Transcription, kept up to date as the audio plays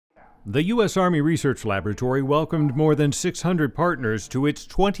The U.S. Army Research Laboratory welcomed more than 600 partners to its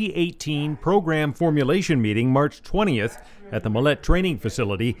 2018 Program Formulation Meeting March 20th at the Mallette Training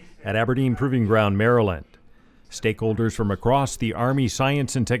Facility at ABERDEEN Proving Ground, Maryland. Stakeholders from across the Army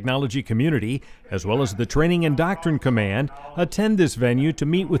science and technology community, as well as the Training and Doctrine Command, attend this venue to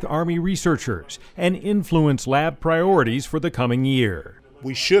meet with Army researchers and influence lab priorities for the coming year.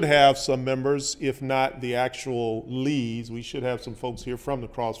 We should have some members, if not the actual leads. We should have some folks here from the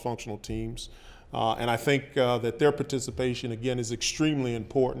cross-functional teams. And I think that their participation, again, is extremely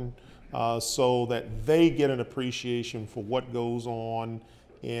important so that they get an appreciation for what goes on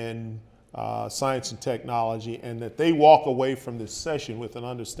in science and technology, and that they walk away from this session with an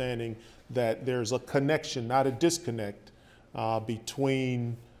understanding that there's a connection, not a disconnect,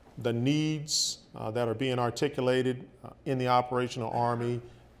 between the needs that are being articulated in the operational Army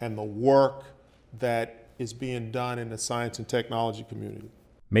and the work that is being done in the science and technology community.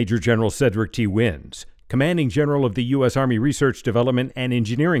 Major General Cedric T. Wins, Commanding General of the U.S. Army Research Development and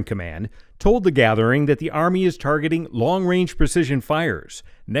Engineering Command, told the gathering that the Army is targeting long-range precision fires,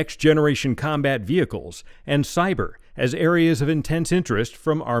 next-generation combat vehicles, and cyber as areas of intense interest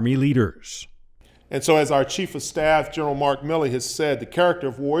from Army leaders. And so, as our Chief of Staff, General Mark Milley, has said, the character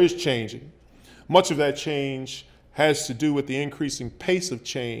of war is changing. Much of that change has to do with the increasing pace of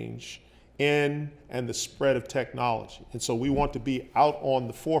change in and the spread of technology. And so we want to be out on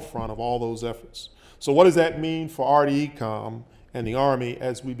the forefront of all those efforts. So what does that mean for RDECOM and the Army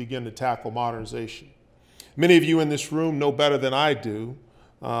as we begin to tackle modernization? Many of you in this room know better than I do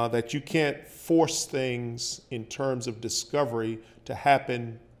that you can't force things in terms of discovery to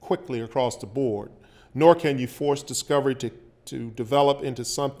happen quickly across the board, nor can you force discovery to develop into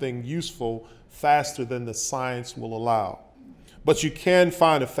something useful faster than the science will allow. But you can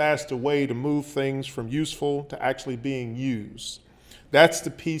find a faster way to move things from useful to actually being used. That's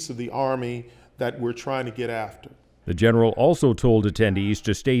the piece of the Army that we're trying to get after. The general also told attendees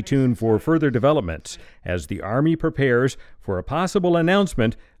to stay tuned for further developments as the Army prepares for a possible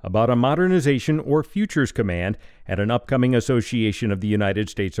announcement about a modernization or futures command at an upcoming Association of the United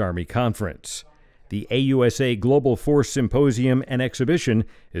States Army conference. The AUSA Global Force Symposium and Exhibition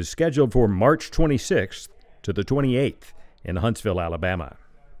is scheduled for March 26th to the 28th in Huntsville, Alabama.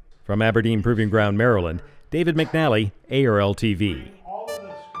 From ABERDEEN Proving Ground, Maryland, David McNally, ARL TV.